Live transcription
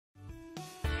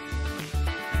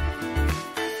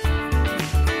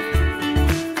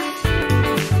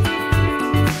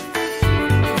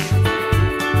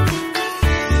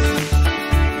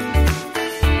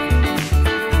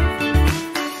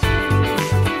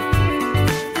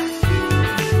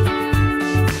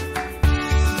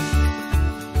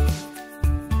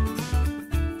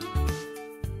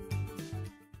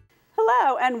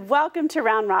and welcome to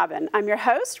Round Robin. I'm your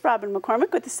host, Robin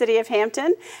McCormick with the City of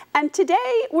Hampton, and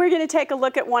today we're going to take a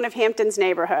look at one of Hampton's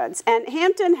neighborhoods. And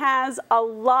Hampton has a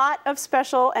lot of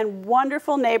special and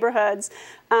wonderful neighborhoods,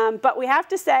 but we have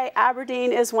to say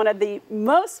Aberdeen is one of the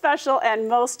most special and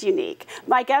most unique.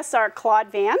 My guests are Claude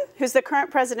Vann, who's the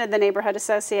current president of the Neighborhood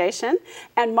Association,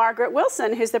 and Margaret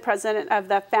Wilson, who's the president of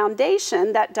the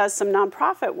foundation that does some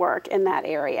nonprofit work in that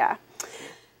area.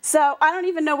 So I don't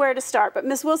even know where to start, but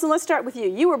Ms. Wilson, let's start with you.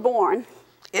 You were born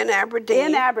in Aberdeen.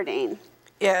 In Aberdeen.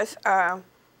 Yes. Been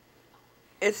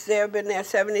there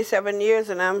 77 years,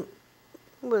 and I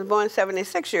was born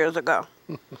 76 years ago.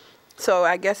 So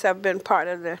I guess I've been part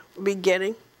of the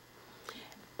beginning.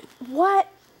 Tell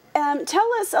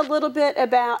us a little bit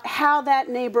about how that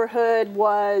neighborhood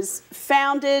was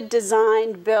founded,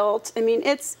 designed, built. I mean,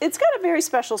 it's got a very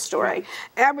special story. Right.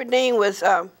 Aberdeen was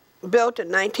built in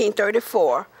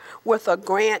 1934 with a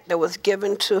grant that was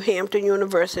given to Hampton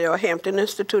University or Hampton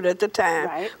Institute at the time,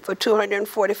 right, for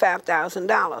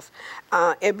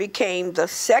 $245,000. It became the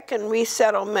second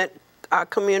resettlement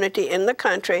community in the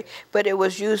country, but it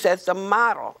was used as the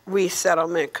model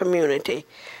resettlement community.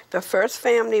 The first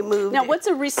family moved. Now, what's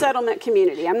a resettlement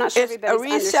community? I'm not sure everybody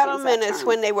understands that term. A resettlement is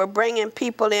when they were bringing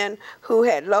people in who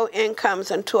had low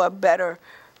incomes into a better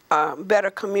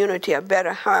community, a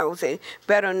better housing,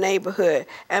 better neighborhood.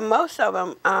 And most of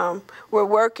them were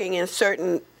working in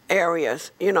certain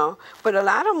areas, you know, but a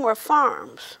lot of them were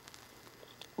farms.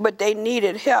 But they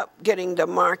needed help getting the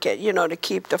market, you know, to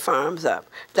keep the farms up.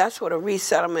 That's what a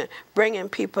resettlement, bringing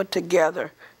people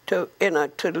together to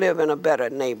live in a better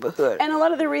neighborhood. And a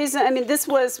lot of the reason, I mean, this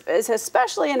is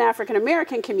especially an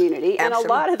African-American community, and Absolutely. a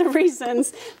lot of the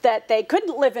reasons that they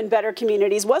couldn't live in better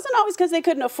communities wasn't always because they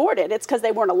couldn't afford it, it's because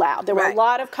they weren't allowed. There were Right. a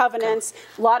lot of covenants,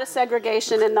 a lot of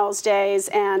segregation in those days,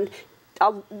 and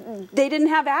they didn't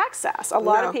have access. A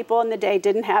lot of people in the day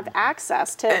didn't have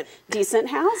access to decent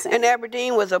housing. And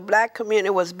Aberdeen was a black community.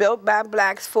 It was built by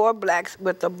blacks, for blacks,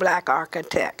 with a black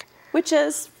architect. Which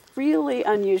is really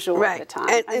unusual at the time.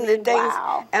 And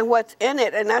wow. And what's in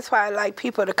it, and that's why I like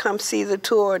people to come see the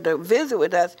tour, to visit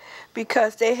with us,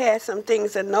 because they had some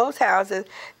things in those houses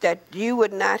that you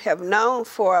would not have known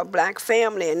for a black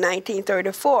family in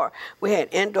 1934. We had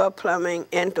indoor plumbing,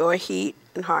 indoor heat,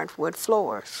 and hardwood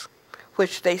floors,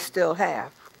 which they still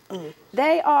have.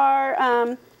 They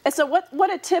are, so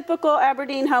what a typical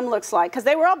Aberdeen home looks like, because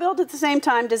they were all built at the same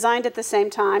time, designed at the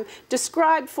same time.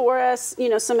 Describe for us, you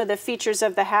know, some of the features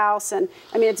of the house. And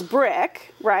I mean, it's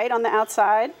brick, right, on the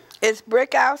outside? It's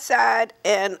brick outside,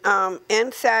 and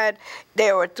inside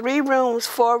there were 3 rooms,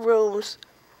 4 rooms,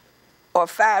 or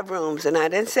 5 rooms. And I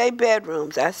didn't say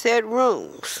bedrooms, I said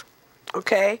rooms,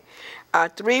 okay?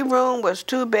 3 room was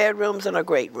 2 bedrooms and a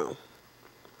great room.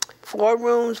 4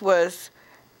 rooms was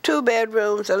 2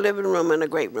 bedrooms, a living room, and a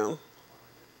great room.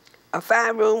 A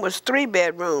 5 room was 3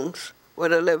 bedrooms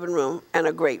with a living room and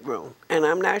a great room. And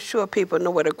I'm not sure people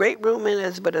know what a great room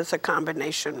is, but it's a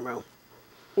combination room.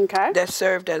 Okay. That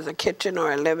served as a kitchen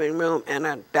or a living room and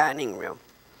a dining room.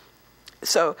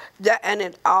 So that,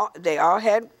 and they all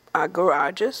had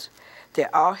garages. They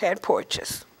all had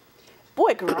porches.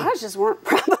 Boy, garages weren't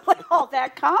probably all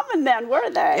that common then, were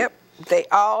they? Yep. They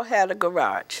all had a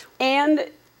garage.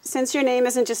 And since your name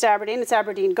isn't just Aberdeen, it's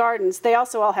Aberdeen Gardens, they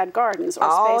also all had gardens or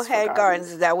all space for had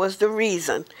gardens. That was the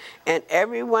reason. And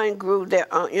everyone grew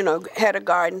their own, you know, had a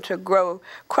garden to grow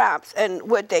crops. And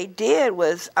what they did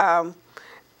was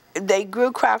they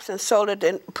grew crops and sold it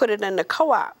and put it in the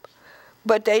co-op.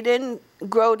 But they didn't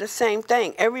grow the same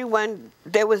thing. Everyone,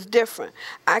 there was different.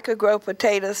 I could grow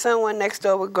potatoes, someone next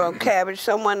door would grow cabbage,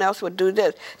 someone else would do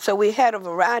this. So we had a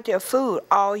variety of food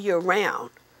all year round.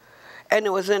 And it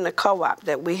was in the co-op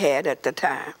that we had at the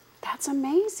time. That's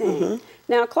amazing.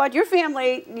 Now, Claude, your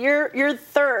family, you're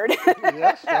third.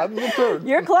 Yes, I'm the third.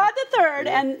 You're Claude the third,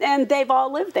 and they've all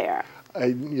lived there.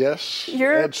 Yes,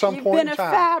 at some You've point been in a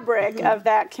time. fabric of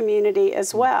that community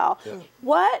as well. Yes.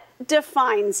 What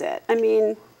defines it? I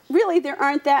mean, really, there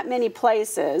aren't that many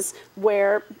places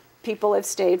where people have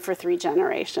stayed for 3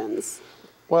 generations.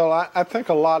 Well, I think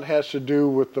a lot has to do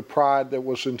with the pride that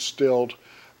was instilled.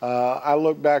 I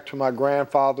look back to my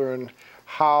grandfather and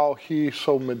how he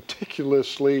so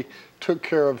meticulously took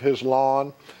care of his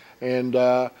lawn, and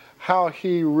how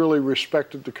he really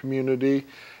respected the community.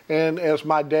 And as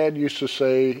my dad used to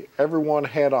say, everyone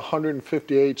had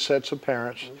 158 sets of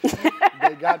parents.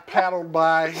 They got paddled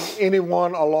by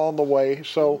anyone along the way.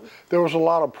 So there was a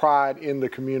lot of pride in the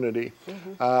community.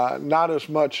 Not as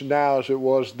much now as it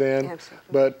was then. Absolutely.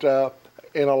 But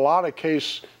in a lot of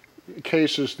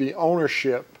cases, the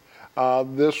ownership,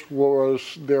 this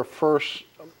was their first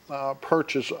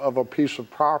purchase of a piece of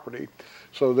property.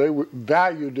 So they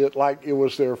valued it like it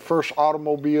was their first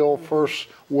automobile, first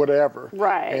whatever.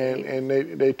 Right. And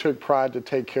they took pride to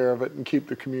take care of it and keep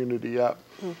the community up.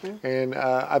 And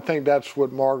I think that's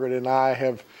what Margaret and I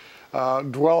have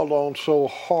dwelled on so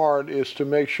hard, is to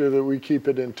make sure that we keep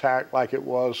it intact like it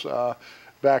was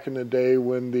back in the day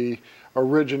when the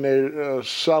originated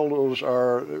settlers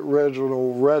or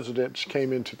original residents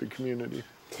came into the community.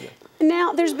 Yeah.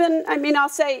 Now, there's been, I mean, I'll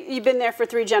say you've been there for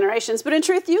 3 generations, but in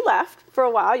truth, you left for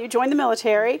a while. You joined the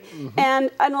military,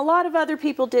 and a lot of other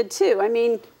people did too. I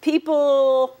mean,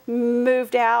 people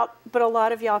moved out, but a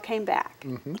lot of y'all came back.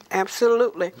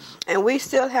 Absolutely. And we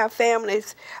still have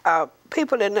families,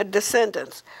 people in the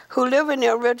descendants, who live in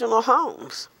their original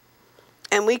homes.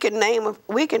 And we can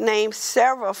name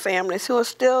several families who are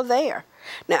still there.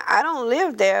 Now, I don't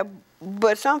live there,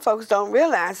 but some folks don't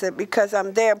realize it because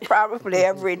I'm there probably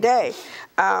every day.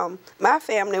 My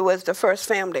family was the first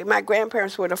family. My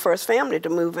grandparents were the first family to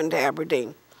move into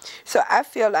Aberdeen. So I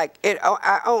feel like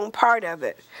I own part of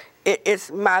it. It's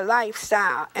my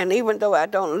lifestyle. And even though I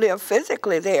don't live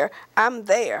physically there, I'm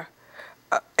there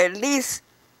at least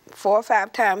 4 or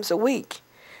 5 times a week,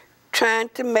 trying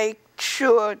to make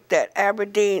sure that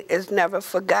Aberdeen is never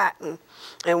forgotten.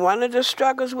 And one of the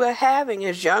struggles we're having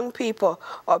is young people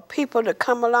or people to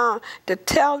come along to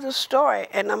tell the story.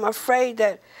 And I'm afraid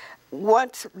that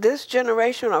once this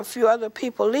generation or a few other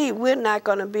people leave, we're not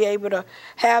going to be able to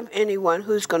have anyone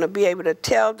who's going to be able to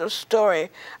tell the story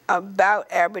about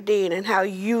Aberdeen and how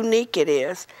unique it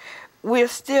is. We're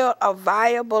still a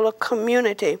viable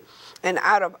community. And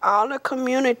out of all the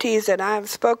communities that I've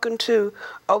spoken to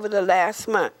over the last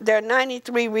month, there are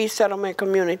 93 resettlement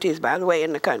communities, by the way,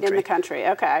 in the country. In the country,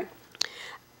 okay.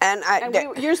 And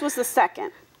yours was the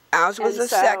second. Ours was the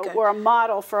second. We're a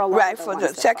model for a lot right, of the for ones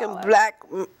the second followed. black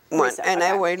one. And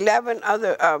there were 11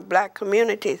 other black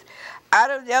communities. Out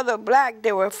of the other black,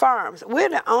 there were farms. We're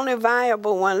the only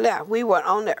viable one left. We were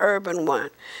on the urban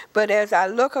one. But as I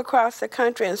look across the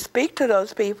country and speak to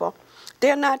those people,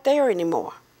 they're not there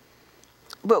anymore.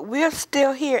 But we're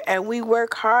still here, and we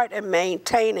work hard at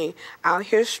maintaining our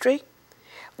history.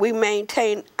 We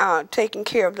maintain taking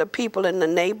care of the people in the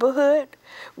neighborhood.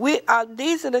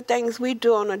 These are the things we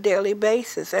do on a daily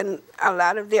basis, and a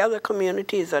lot of the other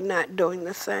communities are not doing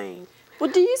the same.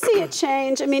 Well, do you see a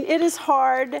change? I mean, it is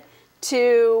hard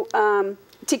to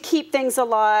keep things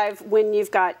alive when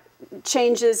you've got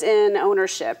changes in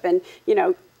ownership, and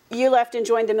you left and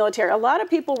joined the military. A lot of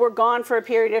people were gone for a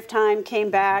period of time, came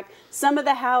back. Some of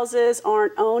the houses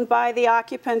aren't owned by the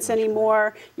occupants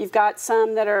anymore. You've got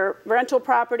some that are rental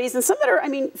properties, and some that are, I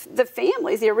mean, the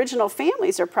families, the original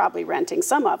families are probably renting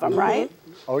some of them, right?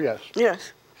 Oh, yes.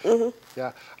 Yes.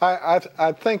 Yeah.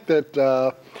 I think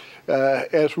that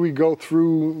as we go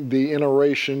through the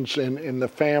iterations and the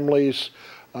families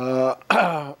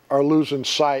are losing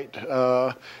sight,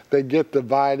 they get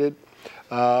divided.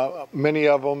 Many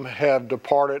of them have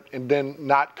departed and then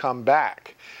not come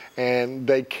back, and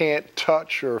they can't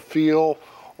touch or feel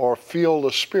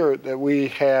the spirit that we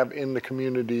have in the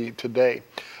community today.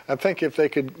 I think if they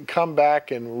could come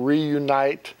back and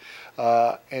reunite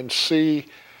and see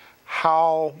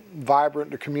how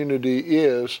vibrant the community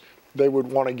is, they would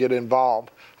want to get involved.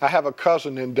 I have a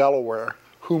cousin in Delaware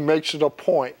who makes it a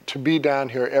point to be down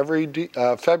here every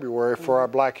February for our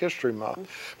Black History Month,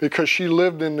 because she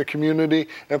lived in the community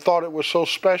and thought it was so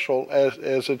special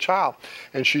as a child.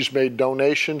 And she's made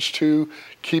donations to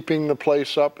keeping the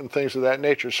place up and things of that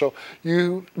nature. So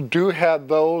you do have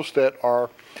those that are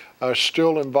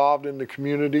still involved in the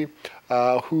community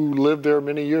who lived there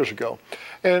many years ago.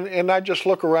 And I just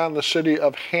look around the city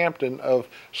of Hampton of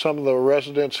some of the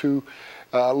residents who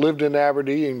lived in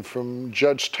Aberdeen, from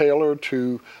Judge Taylor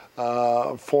to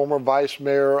former Vice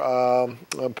Mayor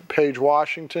Paige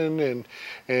Washington,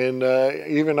 and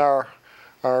even our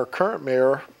current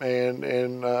mayor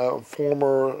and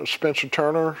former Spencer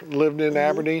Turner lived in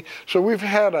Aberdeen. So we've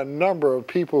had a number of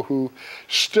people who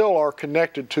still are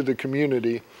connected to the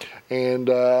community, and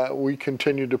we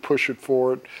continue to push it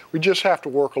forward. We just have to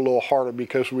work a little harder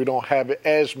because we don't have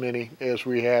as many as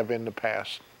we have in the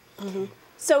past.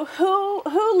 So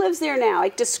who lives there now?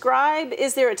 Like, describe,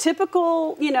 is there a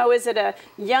typical, is it a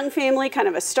young family, kind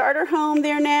of a starter home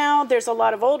there now? There's a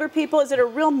lot of older people. Is it a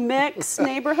real mixed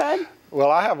neighborhood? Well,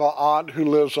 I have an aunt who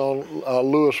lives on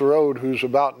Lewis Road who's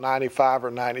about 95 or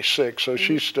 96, so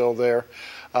she's still there.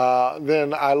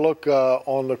 Then I look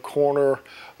on the corner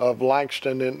of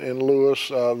Langston and Lewis,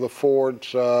 the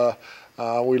Fords.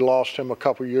 We lost him a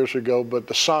couple years ago, but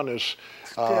the son is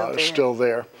still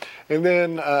there. And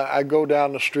then I go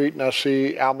down the street and I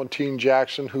see Albertine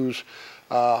Jackson, whose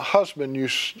husband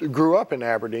grew up in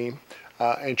Aberdeen.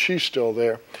 and she's still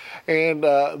there. And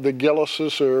the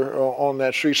Gillises are on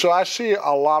that street. So I see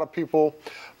a lot of people,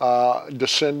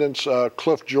 descendants.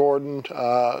 Cliff Jordan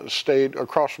stayed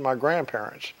across from my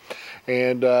grandparents.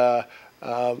 And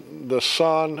the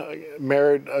son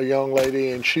married a young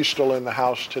lady, and she's still in the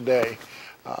house today.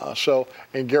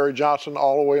 And Gary Johnson,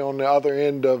 all the way on the other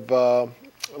end of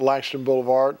Langston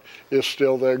Boulevard, is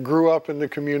still there. Grew up in the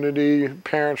community,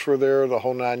 parents were there, the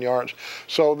whole 9 yards.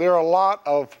 So there are a lot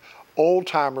of old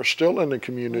timers still in the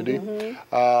community,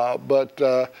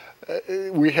 but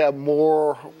we have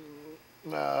more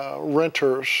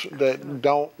renters that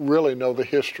don't really know the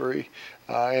history.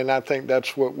 And I think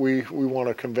that's what we want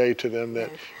to convey to them, that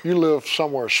you live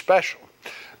somewhere special,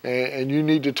 and you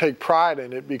need to take pride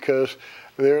in it, because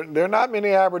there are not many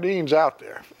Aberdeens out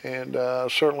there, and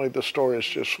certainly the story is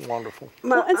just wonderful.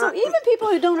 Well, and so even people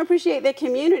who don't appreciate the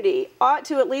community ought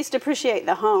to at least appreciate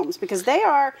the homes, because they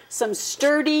are some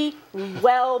sturdy,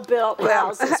 well-built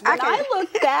houses. When I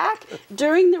look back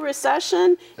during the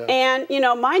recession, and you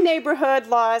know, my neighborhood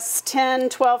lost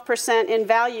 10–12% in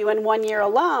value in 1 year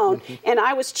alone, and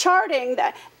I was charting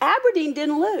that Aberdeen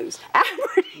didn't lose.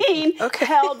 Aberdeen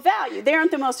held value. They aren't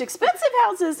the most expensive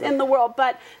houses in the world,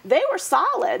 but they were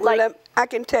solid. Well, I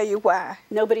can tell you why.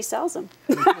 Nobody sells them.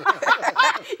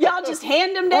 Y'all just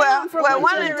hand them down for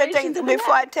one of the things,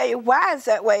 before I tell you why it's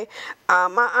that way,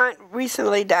 my aunt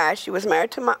recently died. She was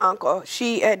married to my uncle.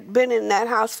 She had been in that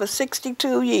house for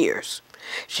 62 years.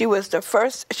 She was the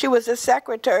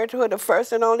secretary to the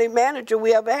first and only manager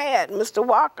we ever had, Mr.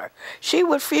 Walker. She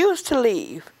refused to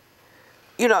leave.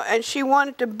 You know, and she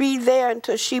wanted to be there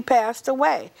until she passed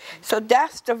away. So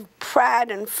that's the pride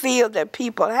and feel that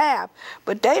people have.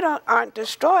 But they aren't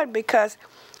destroyed because,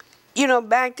 you know,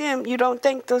 back then, you don't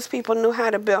think those people knew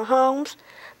how to build homes.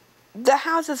 The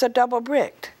houses are double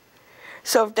bricked.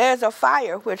 So if there's a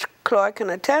fire, which Claude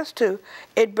can attest to,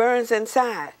 it burns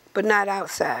inside, but not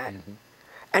outside.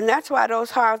 And that's why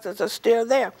those houses are still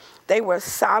there. They were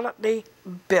solidly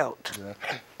built.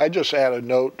 I just add a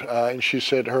note, and she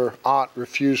said her aunt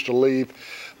refused to leave.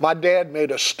 My dad made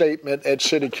a statement at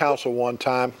City Council one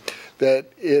time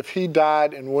that if he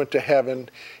died and went to heaven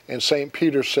and St.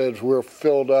 Peter says we're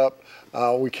filled up,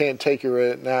 we can't take you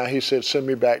right now, he said, send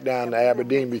me back down to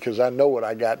Aberdeen because I know what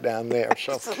I got down there.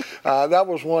 So that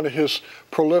was one of his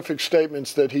prolific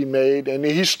statements that he made, and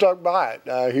he stuck by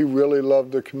it. He really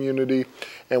loved the community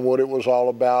and what it was all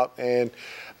about. And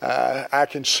I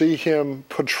can see him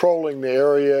patrolling the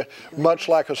area much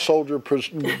like a soldier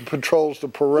patrols the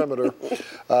perimeter.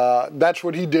 That's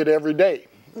what he did every day.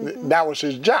 That was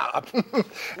his job.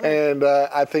 And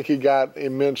I think he got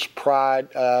immense pride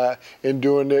in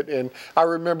doing it. And I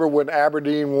remember when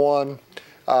Aberdeen won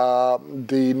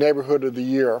the Neighborhood of the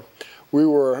Year, we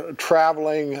were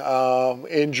traveling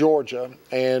in Georgia,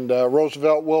 and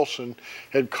Roosevelt Wilson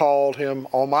had called him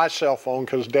on my cell phone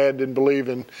because Dad didn't believe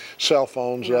in cell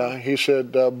phones. He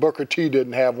said Booker T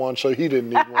didn't have one, so he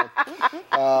didn't need one.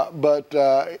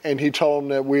 And he told him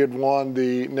that we had won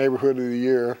the Neighborhood of the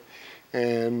Year,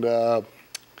 and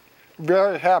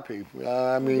very happy.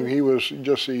 I mean, he was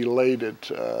just elated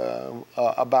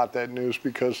about that news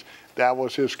because that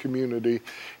was his community.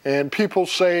 And people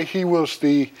say he was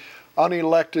the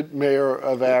unelected mayor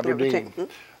of Aberdeen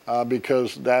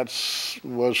because that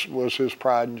was his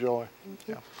pride and joy.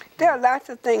 There are lots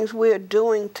of things we're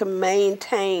doing to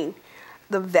maintain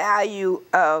the value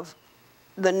of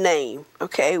the name.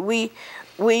 Okay, we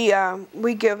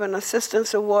give an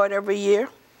assistance award every year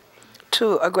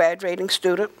to a graduating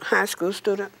student, high school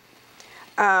student.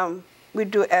 We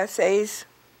do essays,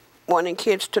 wanting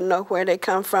kids to know where they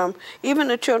come from. Even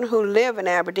the children who live in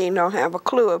Aberdeen don't have a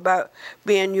clue about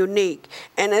being unique.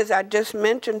 And as I just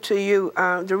mentioned to you,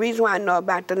 the reason why I know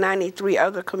about the 93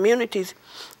 other communities,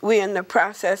 we're in the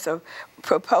process of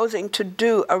proposing to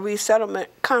do a resettlement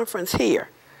conference here.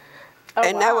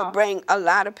 And that would bring a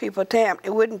lot of people to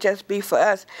Hampton. It wouldn't just be for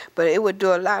us, but it would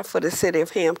do a lot for the city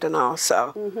of Hampton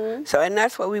also. And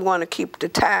that's what we want to keep the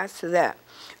ties to that.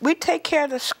 We take care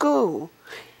of the school.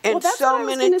 And well, that's so what I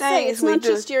was many things say. It's not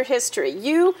just your history.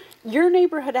 Your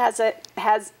neighborhood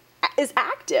is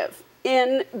active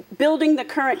in building the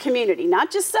current community, not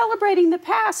just celebrating the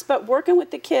past, but working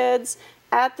with the kids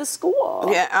at the school.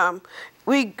 Yeah,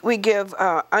 we give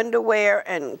underwear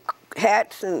and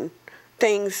hats and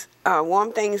things,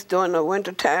 warm things during the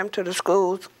winter time to the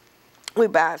schools. We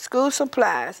buy school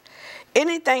supplies,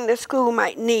 anything the school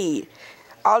might need.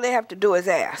 All they have to do is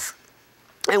ask,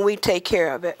 and we take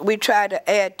care of it. We try to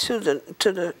add to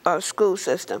the school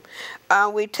system.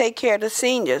 We take care of the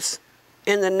seniors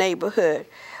in the neighborhood.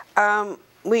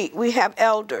 We have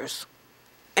elders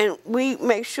and we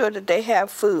make sure that they have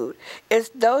food. It's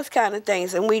those kind of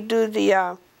things, and we do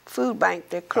the food bank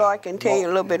that Claude can tell you a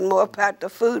little bit more about the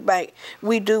food bank.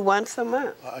 We do once a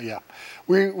month. Yeah.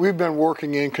 We've been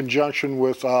working in conjunction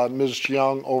with Mrs.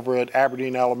 Young over at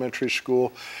Aberdeen Elementary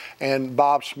School and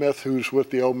Bob Smith, who's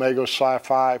with the Omega Psi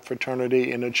Phi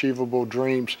fraternity in Achievable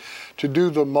Dreams, to do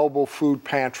the mobile food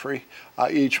pantry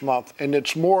each month. And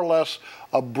it's more or less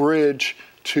a bridge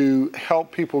to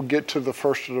help people get to the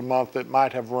first of the month that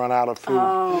might have run out of food.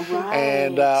 Oh, right.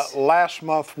 And last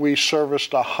month we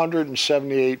serviced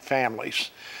 178 families,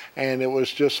 and it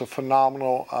was just a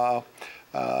phenomenal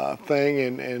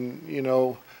thing. And you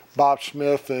know, Bob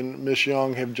Smith and Miss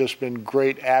Young have just been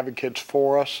great advocates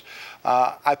for us.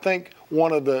 I think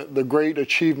one of the great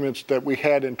achievements that we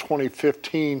had in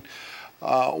 2015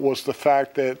 was the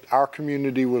fact that our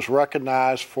community was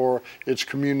recognized for its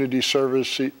community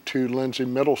service to Lindsay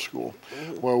Middle School,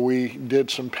 where we did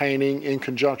some painting in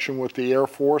conjunction with the Air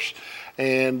Force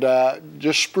and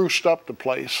just spruced up the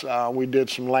place. We did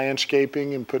some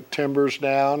landscaping and put timbers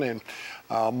down and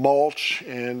mulch,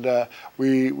 and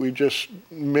we just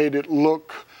made it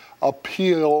look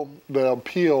appeal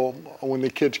when the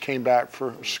kids came back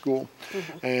for school.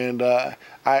 And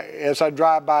as I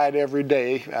drive by it every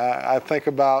day, I think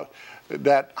about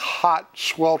that hot,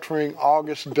 sweltering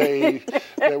August day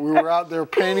that we were out there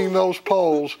painting those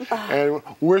poles and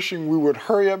wishing we would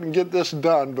hurry up and get this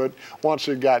done. But once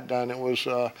it got done, it was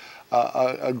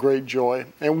a great joy.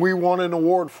 And we won an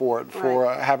award for it,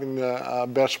 for having the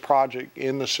best project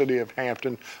in the city of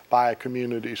Hampton by a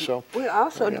community. So we're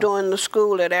also doing the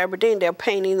school at Aberdeen. They're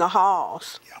painting the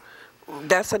halls. Yeah.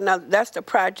 That's the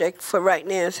project for right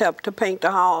now, is help to paint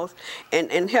the halls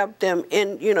and help them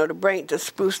in, you know, to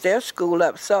spruce their school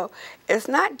up. So it's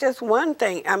not just one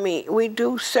thing. I mean, we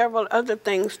do several other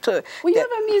things too. Well, you have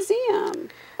a museum.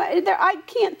 I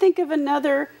can't think of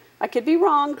another. I could be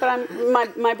wrong, but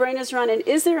my brain is running.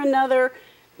 Is there another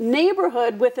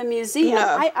neighborhood with a museum?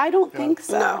 No. I don't think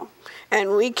so. No.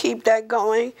 And we keep that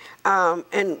going,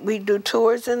 and we do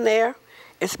tours in there.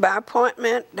 It's by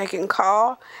appointment. They can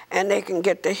call, and they can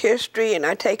get the history, and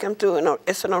I take them through.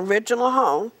 It's an original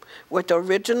home with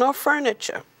original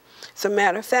furniture. As a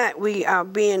matter of fact, we are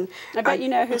being... I bet you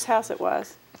know whose house it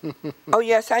was. Oh,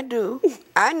 yes, I do.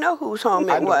 I know whose home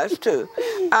it was, too.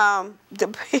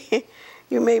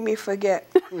 You made me forget.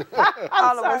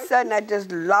 All of a sudden, I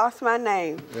just lost my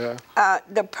name. Yeah.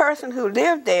 The person who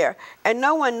lived there, and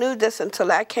no one knew this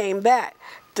until I came back,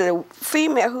 the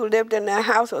female who lived in that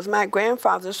house was my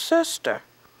grandfather's sister.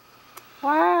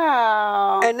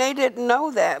 Wow. And they didn't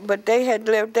know that, but they had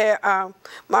lived there.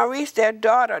 Maurice, their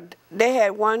daughter, they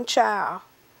had one child.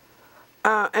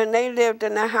 And they lived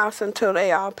in that house until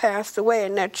they all passed away.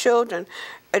 And their children,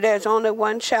 there's only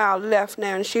one child left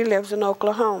now, and she lives in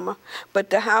Oklahoma. But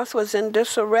the house was in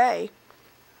disarray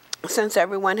since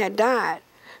everyone had died.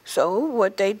 So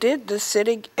what they did, the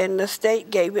city and the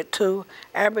state gave it to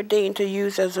Aberdeen to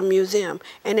use as a museum.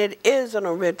 And it is an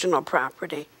original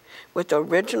property with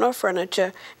original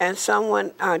furniture. And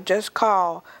someone just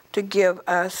called to give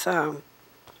us a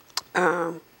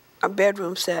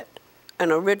bedroom set,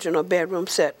 an original bedroom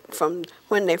set from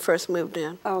when they first moved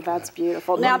in. Oh, that's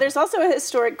beautiful. Now, there's also a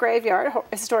historic graveyard,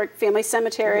 historic family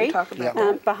cemetery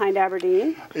behind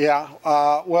Aberdeen. Yeah.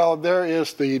 Well, there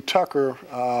is the Tucker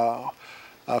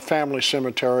family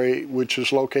cemetery, which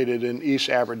is located in East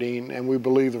Aberdeen, and we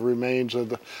believe the remains of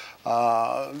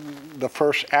the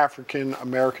first African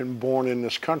American born in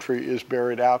this country is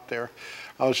buried out there.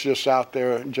 I was just out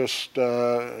there just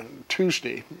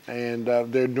Tuesday, and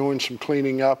they're doing some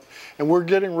cleaning up, and we're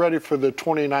getting ready for the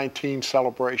 2019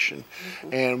 celebration.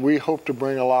 And we hope to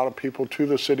bring a lot of people to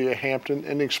the city of Hampton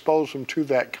and expose them to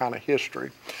that kind of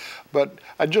history. But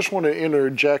I just want to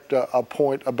interject a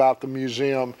point about the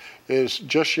museum. Is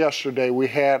just yesterday we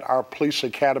had our police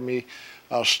academy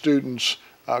students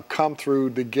come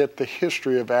through to get the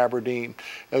history of Aberdeen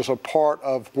as a part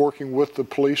of working with the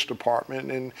police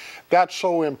department. And that's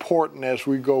so important as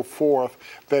we go forth,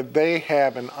 that they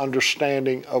have an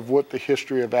understanding of what the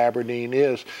history of Aberdeen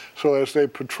is. So as they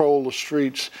patrol the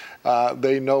streets,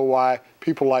 they know why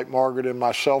people like Margaret and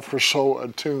myself were so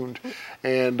attuned.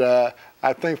 And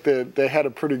I think that they had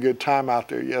a pretty good time out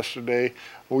there yesterday.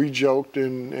 We joked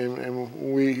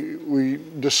and we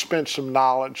dispensed some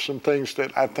knowledge, some things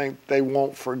that I think they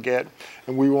won't forget,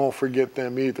 and we won't forget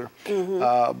them either.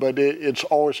 But it's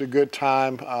always a good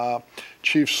time.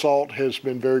 Chief Salt has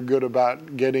been very good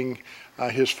about getting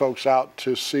his folks out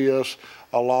to see us,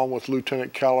 along with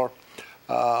Lieutenant Keller.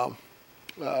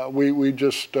 We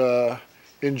just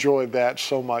enjoyed that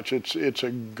so much. It's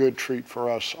a good treat for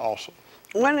us also.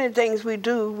 one of the things we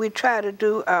do, we try to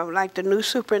do, like the new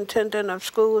superintendent of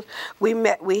schools, we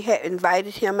had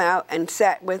invited him out and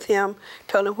sat with him,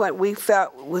 told him what we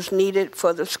felt was needed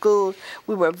for the schools.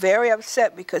 We were very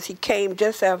upset because he came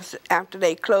just after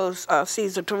they closed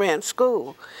Caesar Turan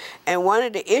School. And one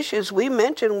of the issues we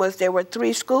mentioned was there were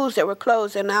 3 schools that were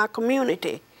closed in our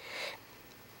community.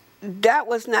 That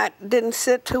didn't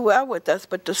sit too well with us,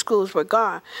 but the schools were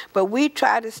gone. But we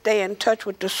try to stay in touch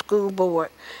with the school board,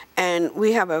 and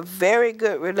we have a very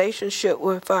good relationship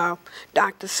with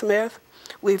Dr. Smith.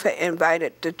 We've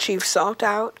invited the Chief Salt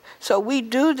out. So we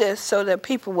do this so that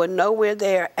people will know we're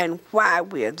there and why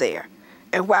we're there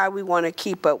and why we want to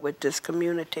keep up with this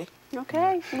community.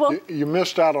 Okay. Well, you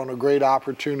missed out on a great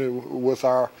opportunity with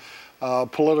our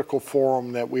political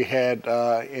forum that we had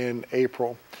in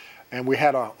April. And we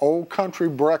had an old country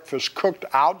breakfast cooked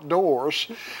outdoors,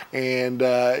 and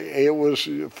it was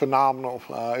phenomenal.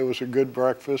 It was a good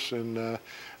breakfast, and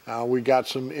we got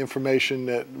some information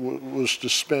that was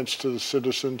dispensed to the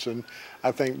citizens, and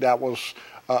I think that was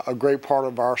a great part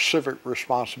of our civic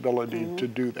responsibility to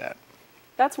do that.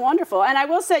 That's wonderful. And I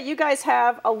will say you guys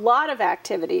have a lot of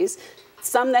activities.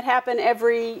 Some that happen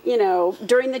every,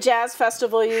 during the Jazz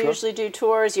Festival, you usually do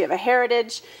tours. You have a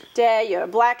Heritage Day, you have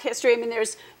Black History. I mean,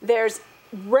 there's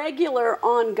regular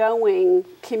ongoing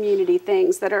community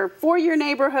things that are for your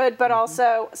neighborhood, but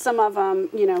also some of them,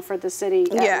 for the city.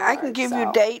 Yeah, I can give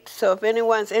you dates, so if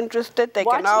anyone's interested, they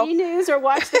can all... Watch E-News or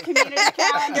watch the community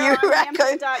calendar on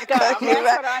Hampton.gov. That's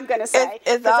what I'm going to say.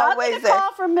 It's always I'll get a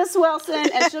call from Miss Wilson,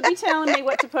 and she'll be telling me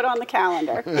what to put on the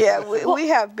calendar. Yeah, we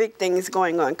have big things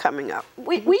going on coming up.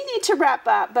 We need to wrap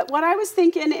up, but what I was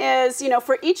thinking is,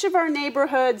 for each of our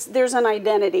neighborhoods, there's an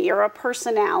identity or a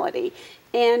personality.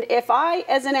 And if I,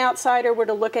 as an outsider, were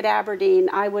to look at Aberdeen,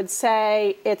 I would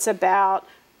say it's about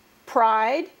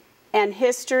pride and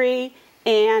history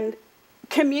and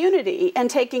community and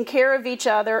taking care of each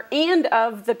other and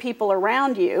of the people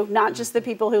around you, not just the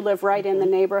people who live right in the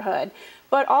neighborhood,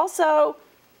 but also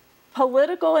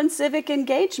political and civic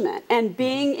engagement and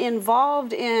being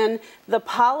involved in the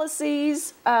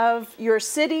policies of your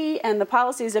city and the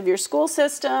policies of your school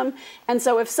system. And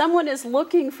so if someone is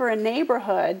looking for a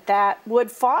neighborhood that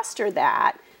would foster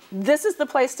that, this is the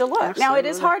place to look. Absolutely. Now, it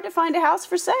is hard to find a house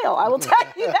for sale, I will tell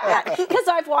you that, because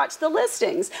I've watched the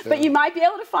listings. But you might be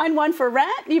able to find one for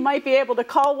rent. You might be able to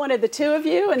call one of the 2 of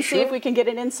you and see if we can get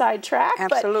an inside track.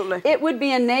 Absolutely. But it would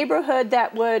be a neighborhood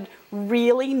that would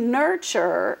really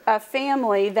nurture a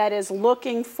family that is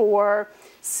looking for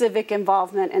civic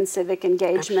involvement and civic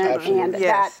engagement. Absolutely. And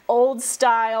that old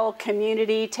style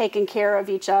community taking care of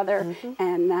each other.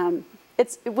 And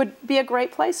it would be a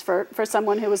great place for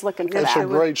someone who was looking for that. It's a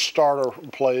great starter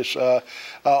place. A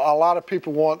lot of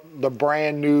people want the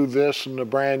brand new this and the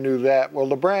brand new that. Well,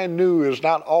 the brand new is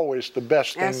not always the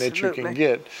best thing that you can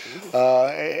get.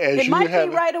 It might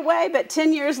be right away, but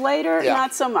 10 years later,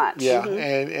 not so much. Yeah,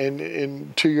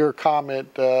 and to your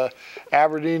comment,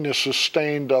 Aberdeen has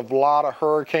sustained a lot of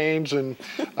hurricanes and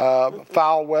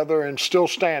foul weather and still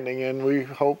standing, and we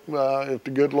hope, if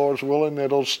the good Lord's willing,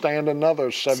 it'll stand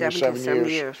another 77 years.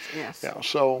 Yes. Yeah,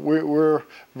 so we're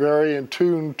very in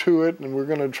tune to it, and we're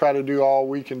going to try to do all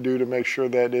we can do to make sure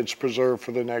that it's preserved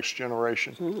for the next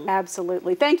generation.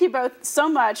 Absolutely. Thank you both so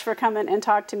much for coming and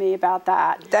talk to me about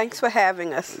that. Thanks for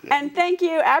having us. And thank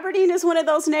you. Aberdeen is one of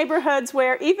those neighborhoods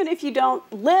where even if you don't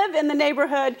live in the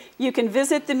neighborhood, you can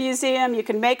visit the museum, you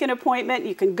can make an appointment,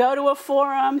 you can go to a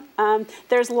forum.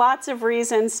 There's lots of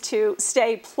reasons to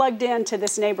stay plugged into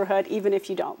this neighborhood even if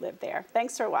you don't live there.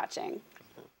 Thanks for watching.